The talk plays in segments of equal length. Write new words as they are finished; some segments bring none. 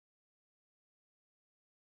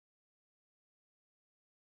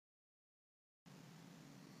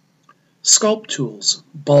Sculpt tools,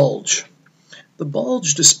 Bulge. The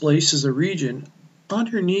bulge displaces a region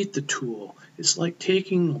underneath the tool. It's like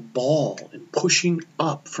taking a ball and pushing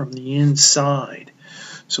up from the inside.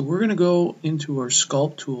 So we're going to go into our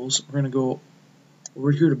Sculpt tools. We're going to go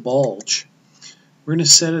over here to Bulge. We're going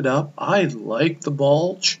to set it up. I like the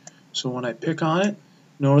bulge, so when I pick on it,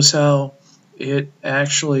 notice how it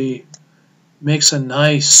actually makes a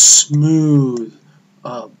nice smooth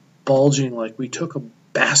bulging, like we took a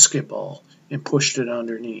basketball and pushed it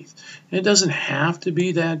underneath. And it doesn't have to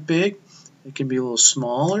be that big. It can be a little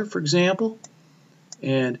smaller, for example,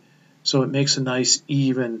 and so it makes a nice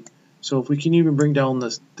even. So if we can even bring down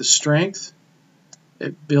the strength,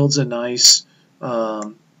 it builds a nice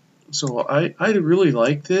so I really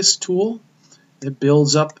like this tool. It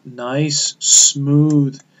builds up nice,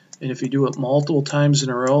 smooth, and if you do it multiple times in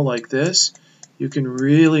a row like this, you can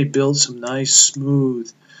really build some nice,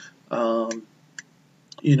 smooth,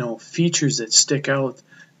 features that stick out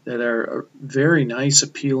that are very nice,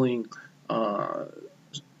 appealing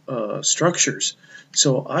structures.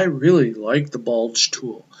 So I really like the bulge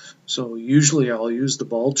tool. So usually I'll use the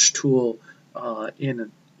bulge tool in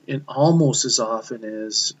almost as often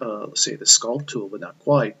as say the Sculpt tool, but not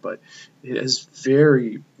quite. But it is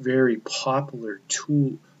very, very popular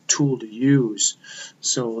tool to use.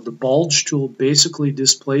 So the bulge tool basically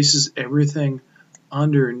displaces everything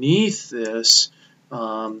underneath this.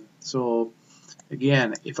 So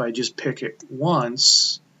again, if I just pick it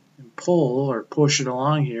once and pull or push it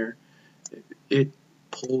along here, it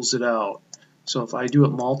pulls it out. So if I do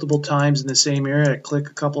it multiple times in the same area, I click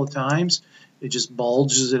a couple of times, it just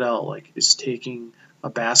bulges it out like it's taking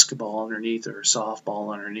a basketball underneath or a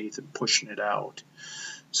softball underneath and pushing it out.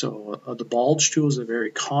 So the bulge tool is a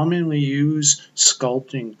very commonly used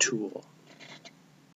sculpting tool.